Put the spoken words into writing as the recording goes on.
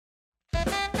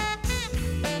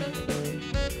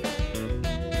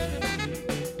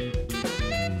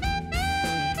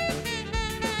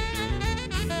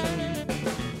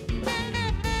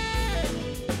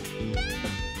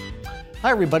Hi,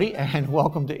 everybody, and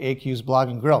welcome to AQ's Blog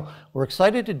and Grill. We're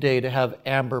excited today to have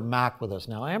Amber Mac with us.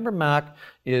 Now, Amber Mac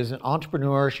is an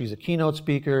entrepreneur. She's a keynote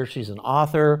speaker. She's an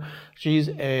author. She's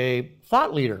a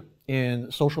thought leader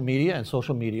in social media and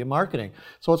social media marketing.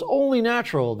 So it's only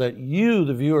natural that you,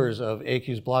 the viewers of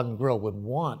AQ's Blog and Grill, would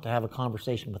want to have a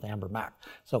conversation with Amber Mac.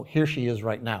 So here she is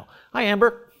right now. Hi,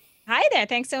 Amber. Hi there.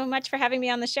 Thanks so much for having me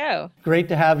on the show. Great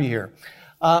to have you here.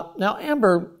 Now,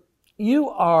 Amber, you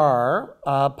are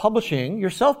you're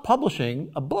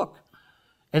self-publishing a book.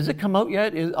 Has it come out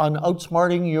yet on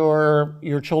outsmarting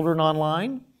your children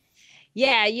online?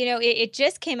 Yeah, it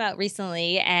just came out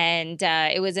recently, and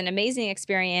it was an amazing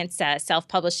experience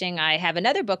self-publishing. I have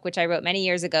another book, which I wrote many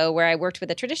years ago, where I worked with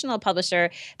a traditional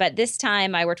publisher, but this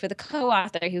time I worked with a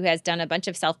co-author who has done a bunch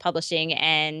of self-publishing,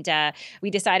 and we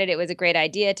decided it was a great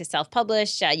idea to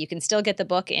self-publish. You can still get the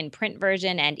book in print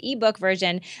version and ebook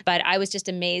version, but I was just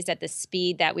amazed at the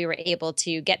speed that we were able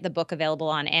to get the book available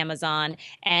on Amazon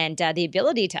and the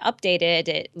ability to update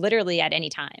it literally at any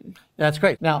time. That's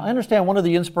great. Now, I understand one of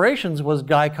the inspirations was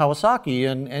Guy Kawasaki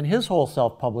and his whole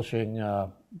self-publishing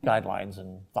guidelines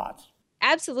and thoughts.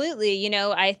 Absolutely.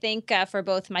 I think for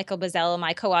both Michael Bazzell,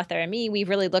 my co-author, and me, we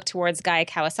really look towards Guy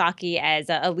Kawasaki as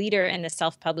a leader in the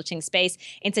self-publishing space.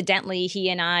 Incidentally,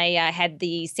 he and I had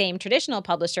the same traditional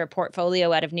publisher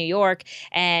portfolio out of New York,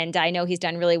 and I know he's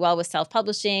done really well with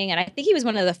self-publishing. And I think he was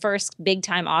one of the first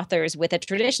big-time authors with a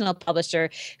traditional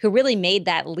publisher who really made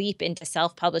that leap into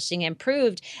self-publishing and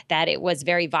proved that it was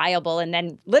very viable, and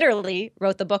then literally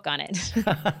wrote the book on it.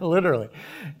 Literally.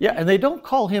 Yeah, and they don't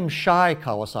call him Shy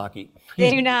Kawasaki. They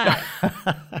do not.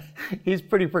 He's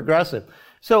pretty progressive.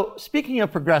 So speaking of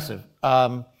progressive,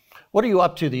 what are you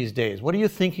up to these days? What are you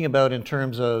thinking about in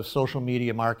terms of social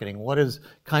media marketing? What is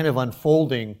kind of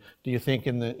unfolding, do you think,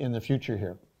 in the future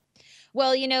here?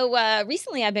 Well,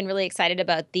 recently I've been really excited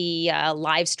about the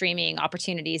live streaming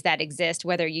opportunities that exist,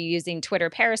 whether you're using Twitter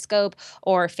Periscope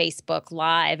or Facebook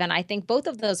Live. And I think both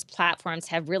of those platforms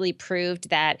have really proved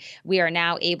that we are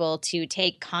now able to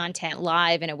take content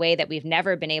live in a way that we've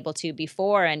never been able to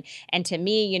before. And to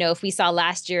me, if we saw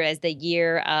last year as the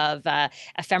year of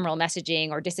ephemeral messaging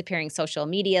or disappearing social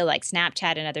media like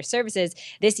Snapchat and other services,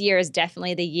 this year is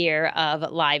definitely the year of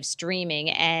live streaming.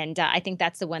 And I think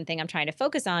that's the one thing I'm trying to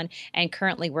focus on, and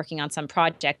currently working on some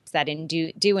projects that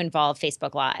do involve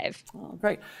Facebook Live. Oh,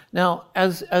 great. Now,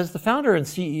 as the founder and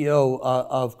CEO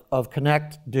of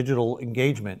Connect Digital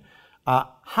Engagement,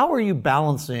 how are you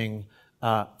balancing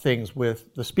things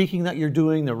with the speaking that you're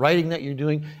doing, the writing that you're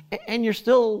doing, and you're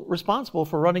still responsible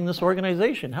for running this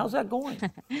organization? How's that going?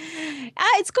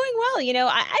 It's going well.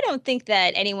 I don't think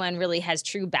that anyone really has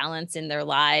true balance in their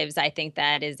lives. I think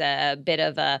that is a bit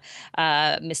of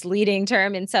a misleading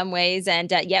term in some ways,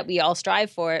 and yet we all strive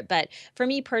for it. But for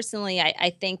me personally, I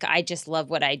think I just love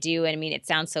what I do. And I mean, it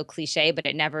sounds so cliche, but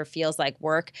it never feels like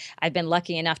work. I've been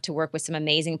lucky enough to work with some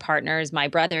amazing partners. My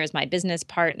brother is my business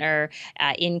partner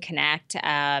in Connect,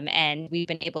 and we've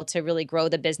been able to really grow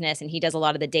the business, and he does a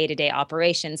lot of the day-to-day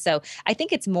operations. So I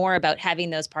think it's more about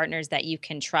having those partners that you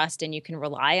can trust and you can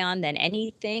rely on than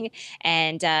anything.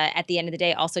 And at the end of the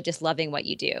day, also just loving what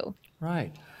you do.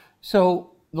 Right.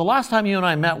 So the last time you and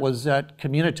I met was at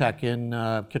Communitech in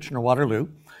Kitchener-Waterloo,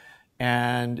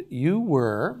 and you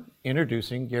were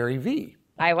introducing Gary Vee.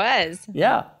 I was.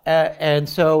 Yeah. And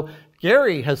so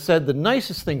Gary has said the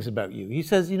nicest things about you. He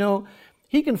says,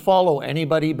 he can follow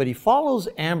anybody, but he follows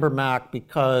Amber Mac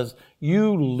because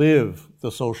you live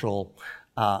the social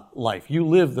life. You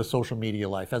live the social media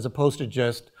life, as opposed to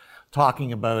just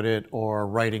talking about it or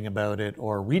writing about it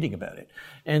or reading about it.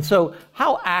 And so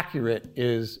how accurate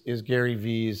is Gary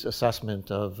Vee's assessment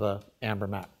of Amber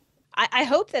Mac? I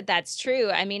hope that that's true.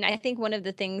 I mean, I think one of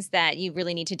the things that you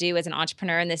really need to do as an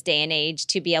entrepreneur in this day and age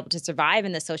to be able to survive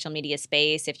in the social media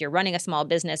space, if you're running a small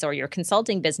business or you're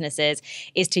consulting businesses,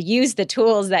 is to use the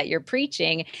tools that you're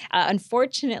preaching.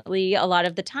 Unfortunately, a lot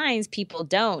of the times people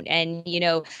don't. And,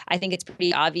 I think it's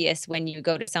pretty obvious when you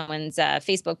go to someone's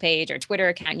Facebook page or Twitter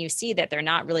account and you see that they're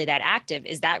not really that active.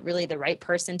 Is that really the right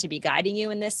person to be guiding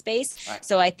you in this space? Right.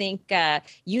 So I think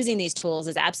using these tools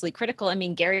is absolutely critical. I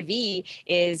mean, Gary Vee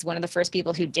is one of the first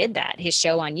people who did that. His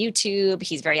show on YouTube,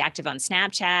 he's very active on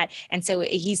Snapchat. And so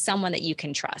he's someone that you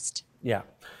can trust. Yeah,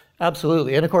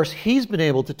 absolutely. And of course, he's been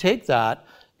able to take that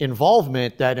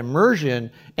involvement, that immersion,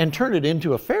 and turn it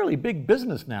into a fairly big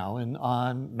business now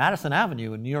on Madison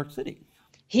Avenue in New York City.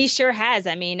 He sure has.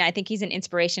 I mean, I think he's an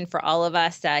inspiration for all of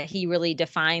us. He really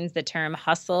defines the term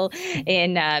hustle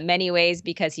in many ways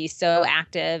because he's so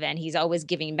active and he's always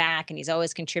giving back and he's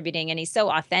always contributing and he's so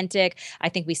authentic. I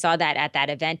think we saw that at that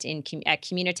event at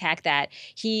Communitech, that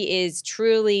he is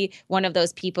truly one of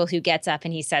those people who gets up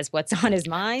and he says what's on his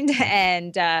mind.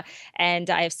 And I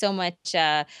have so much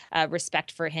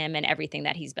respect for him and everything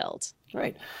that he's built.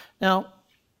 Right. Now,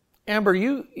 Amber,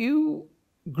 you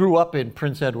grew up in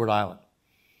Prince Edward Island,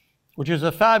 which is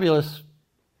a fabulous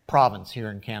province here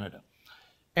in Canada.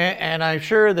 And I'm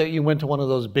sure that you went to one of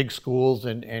those big schools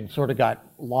and sort of got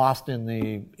lost in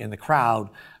the crowd.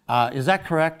 Is that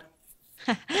correct?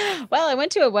 Well, I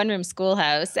went to a one-room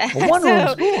schoolhouse. A one-room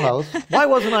schoolhouse? Why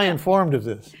wasn't I informed of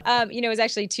this? It was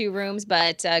actually 2 rooms,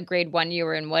 but grade 1, you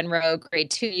were in one row.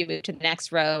 Grade 2, you moved to the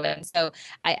next row. And so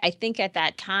I think at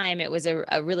that time, it was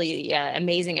a really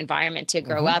amazing environment to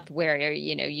grow up where,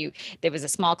 there was a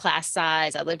small class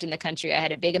size. I lived in the country. I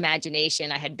had a big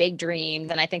imagination. I had big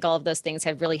dreams. And I think all of those things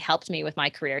have really helped me with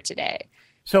my career today.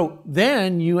 So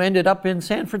then you ended up in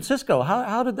San Francisco.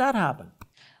 How did that happen?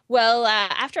 Well,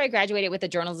 after I graduated with a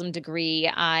journalism degree,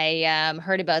 I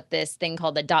heard about this thing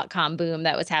called the dot-com boom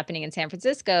that was happening in San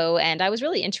Francisco. And I was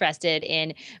really interested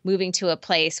in moving to a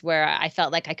place where I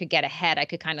felt like I could get ahead. I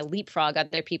could kind of leapfrog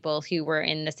other people who were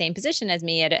in the same position as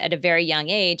me at a very young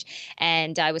age.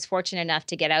 And I was fortunate enough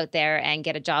to get out there and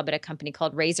get a job at a company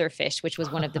called Razorfish, which was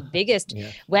one of the biggest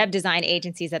web design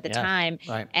agencies at the time.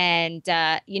 Right. And,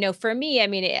 for me, I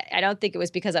mean, I don't think it was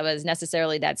because I was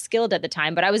necessarily that skilled at the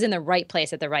time, but I was in the right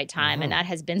place at the right time. And that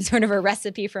has been sort of a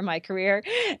recipe for my career.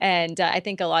 And I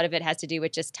think a lot of it has to do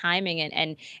with just timing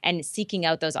and seeking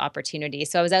out those opportunities.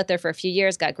 So I was out there for a few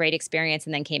years, got great experience,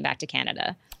 and then came back to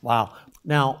Canada. Wow.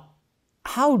 Now,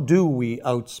 how do we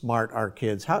outsmart our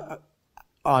kids?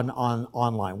 On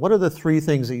online? What are the 3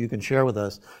 things that you can share with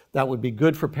us that would be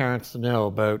good for parents to know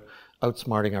about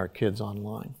outsmarting our kids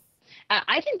online?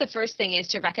 I think the first thing is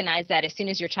to recognize that as soon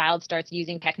as your child starts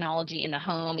using technology in the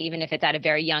home, even if it's at a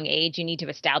very young age, you need to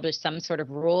establish some sort of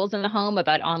rules in the home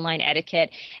about online etiquette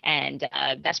and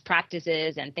best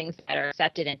practices and things that are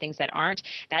accepted and things that aren't.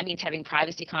 That means having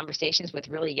privacy conversations with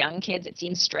really young kids. It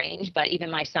seems strange, but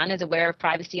even my son is aware of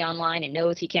privacy online and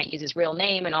knows he can't use his real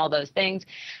name and all those things.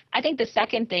 I think the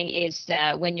second thing is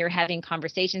when you're having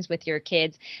conversations with your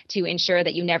kids to ensure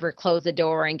that you never close the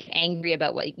door and get angry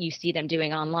about what you see them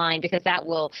doing online, because that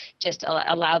will just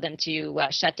allow them to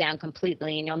shut down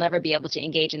completely and you'll never be able to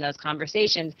engage in those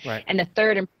conversations. Right. And the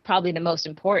third and probably the most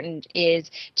important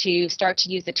is to start to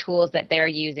use the tools that they're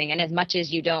using. And as much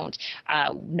as you don't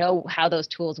know how those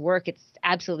tools work, it's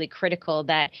absolutely critical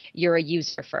that you're a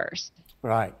user first.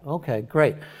 Right. Okay,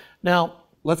 great. Now,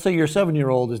 let's say your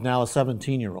 7-year-old is now a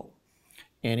 17-year-old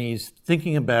and he's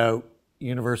thinking about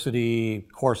university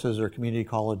courses or community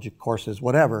college courses,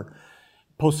 whatever,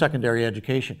 post-secondary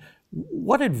education.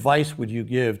 What advice would you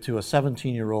give to a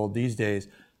 17-year-old these days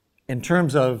in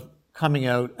terms of coming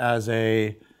out as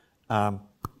a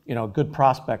good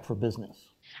prospect for business?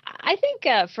 I think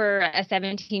for a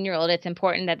 17-year-old, it's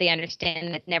important that they understand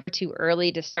that it's never too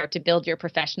early to start to build your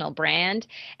professional brand.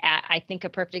 I think a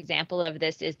perfect example of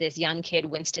this is this young kid,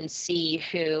 Winston C.,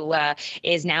 who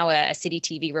is now a City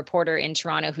TV reporter in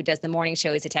Toronto who does the morning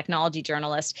show. He's a technology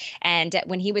journalist. And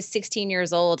when he was 16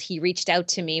 years old, he reached out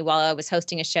to me while I was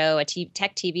hosting a show, a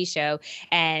tech TV show.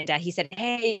 And he said,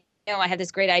 "Hey, I have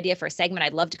this great idea for a segment.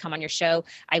 I'd love to come on your show."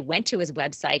 I went to his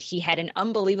website. He had an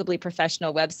unbelievably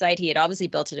professional website. He had obviously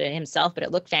built it himself, but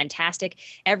it looked fantastic.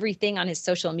 Everything on his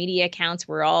social media accounts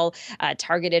were all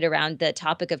targeted around the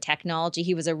topic of technology.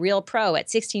 He was a real pro. At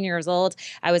 16 years old,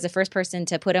 I was the first person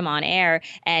to put him on air.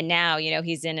 And now,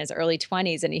 he's in his early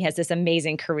 20s and he has this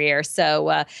amazing career.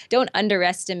 So don't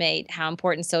underestimate how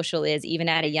important social is, even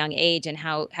at a young age, and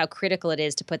how critical it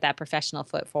is to put that professional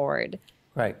foot forward.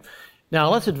 Right. Now,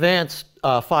 let's advance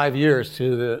 5 years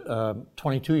to the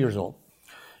 22 years old.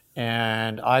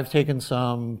 And I've taken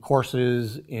some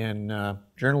courses in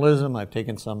journalism, I've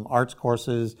taken some arts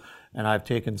courses, and I've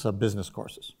taken some business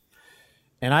courses.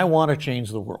 And I want to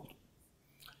change the world.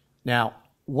 Now,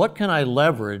 what can I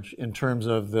leverage in terms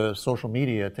of the social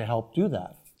media to help do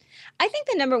that? I think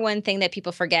the number one thing that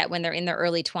people forget when they're in their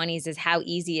early 20s is how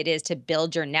easy it is to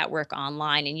build your network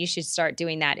online. And you should start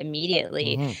doing that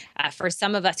immediately. For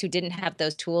some of us who didn't have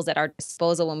those tools at our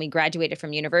disposal when we graduated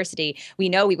from university, we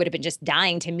know we would have been just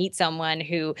dying to meet someone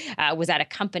who was at a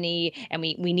company and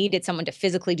we needed someone to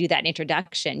physically do that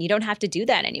introduction. You don't have to do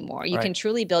that anymore. You can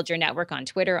truly build your network on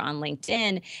Twitter, on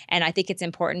LinkedIn. And I think it's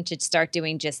important to start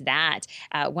doing just that.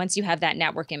 Once you have that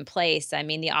network in place, I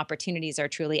mean, the opportunities are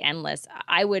truly endless.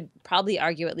 I would probably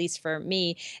argue, at least for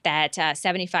me, that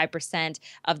 75%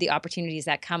 of the opportunities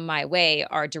that come my way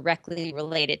are directly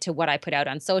related to what I put out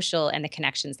on social and the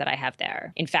connections that I have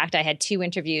there. In fact, I had 2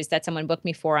 interviews that someone booked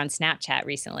me for on Snapchat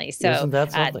recently. So Isn't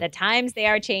that something? the times, they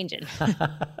are changing.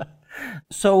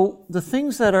 So the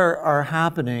things that are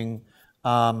happening,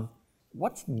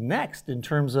 what's next in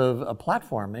terms of a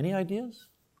platform? Any ideas?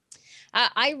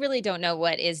 I really don't know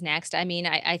what is next. I mean,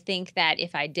 I think that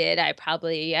if I did, I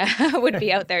probably would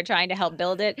be out there trying to help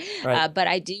build it. Right. But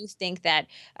I do think that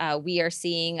we are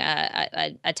seeing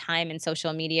a time in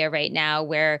social media right now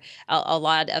where a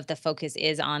lot of the focus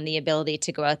is on the ability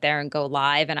to go out there and go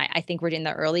live. And I think we're in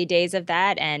the early days of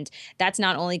that. And that's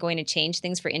not only going to change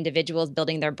things for individuals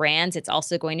building their brands, it's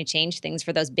also going to change things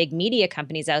for those big media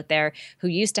companies out there who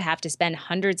used to have to spend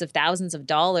hundreds of thousands of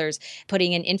dollars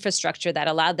putting in infrastructure that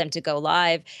allowed them to go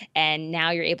live, and now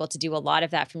you're able to do a lot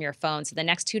of that from your phone. So the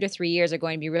next 2 to 3 years are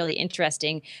going to be really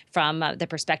interesting from the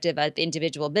perspective of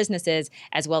individual businesses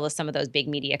as well as some of those big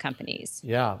media companies.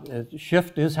 Yeah, a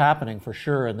shift is happening for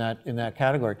sure in that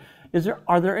category.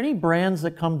 Are there any brands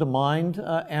that come to mind,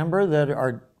 Amber, that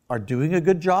are doing a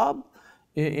good job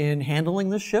in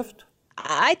handling this shift?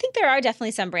 I think there are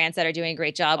definitely some brands that are doing a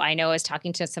great job. I know I was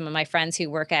talking to some of my friends who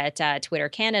work at Twitter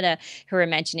Canada who are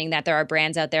mentioning that there are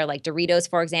brands out there like Doritos,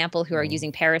 for example, who are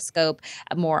using Periscope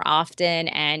more often.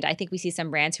 And I think we see some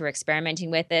brands who are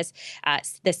experimenting with this.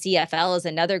 The CFL is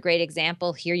another great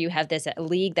example. Here you have this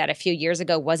league that a few years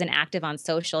ago wasn't active on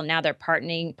social. Now they're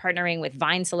partnering with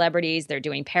Vine celebrities. They're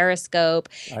doing Periscope.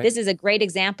 Right. This is a great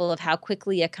example of how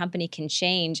quickly a company can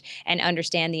change and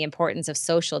understand the importance of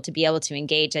social to be able to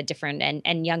engage a different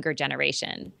and younger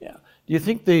generation. Yeah. Do you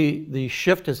think the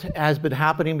shift has been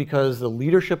happening because the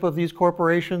leadership of these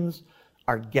corporations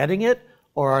are getting it,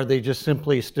 or are they just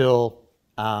simply still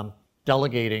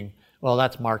delegating? Well,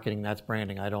 that's marketing, that's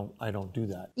branding. I don't do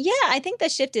that. Yeah, I think the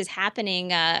shift is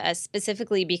happening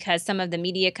specifically because some of the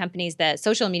media companies, the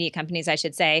social media companies, I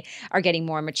should say, are getting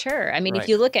more mature. I mean, Right. if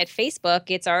you look at Facebook,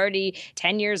 it's already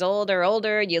 10 years old or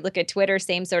older. You look at Twitter,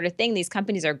 same sort of thing. These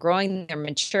companies are growing, they're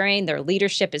maturing, their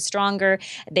leadership is stronger.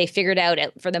 They figured out,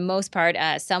 for the most part,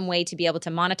 some way to be able to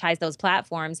monetize those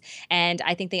platforms. And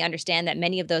I think they understand that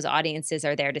many of those audiences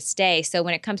are there to stay. So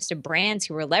when it comes to brands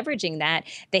who are leveraging that,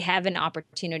 they have an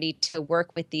opportunity to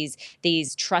work with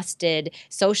these trusted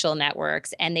social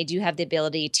networks, and they do have the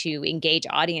ability to engage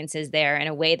audiences there in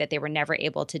a way that they were never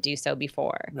able to do so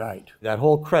before. Right. That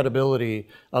whole credibility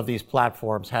of these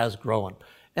platforms has grown.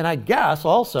 And I guess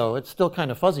also, it's still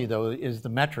kind of fuzzy though, is the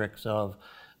metrics of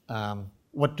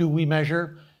what do we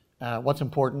measure, what's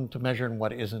important to measure and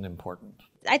what isn't important.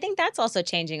 I think that's also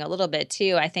changing a little bit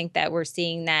too. I think that we're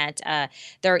seeing that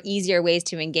there are easier ways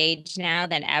to engage now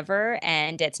than ever.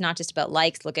 And it's not just about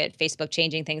likes. Look at Facebook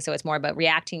changing things. So it's more about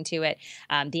reacting to it.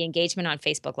 The engagement on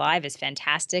Facebook Live is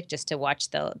fantastic, just to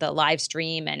watch the live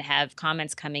stream and have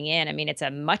comments coming in. I mean, it's a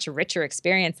much richer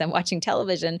experience than watching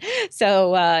television.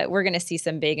 So we're going to see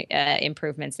some big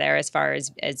improvements there as far as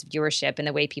viewership and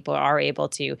the way people are able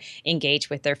to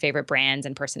engage with their favorite brands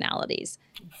and personalities.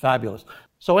 Fabulous.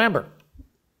 So Amber,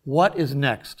 what is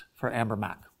next for Amber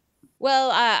Mac?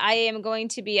 Well, I am going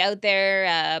to be out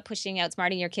there pushing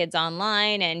Outsmarting Your Kids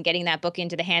online and getting that book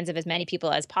into the hands of as many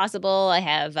people as possible. I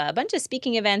have a bunch of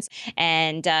speaking events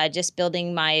and just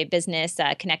building my business,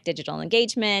 Connect Digital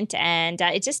Engagement. And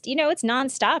it just, it's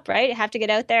nonstop, right? I have to get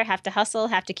out there, have to hustle,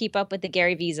 have to keep up with the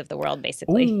Gary V's of the world,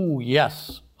 basically. Ooh,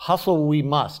 yes. Hustle we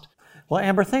must. Well,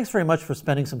 Amber, thanks very much for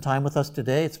spending some time with us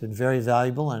today. It's been very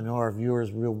valuable. I know our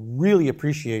viewers will really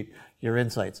appreciate your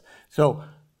insights. So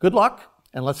good luck,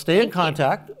 and let's stay in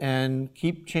contact and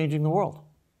keep changing the world.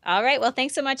 All right. Well,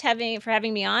 thanks so much for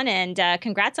having me on, and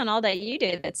congrats on all that you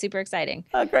do. That's super exciting.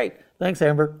 Great. Thanks,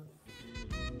 Amber.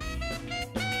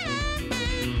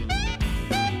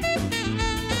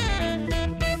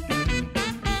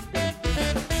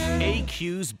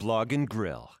 AQ's Blog and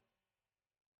Grill.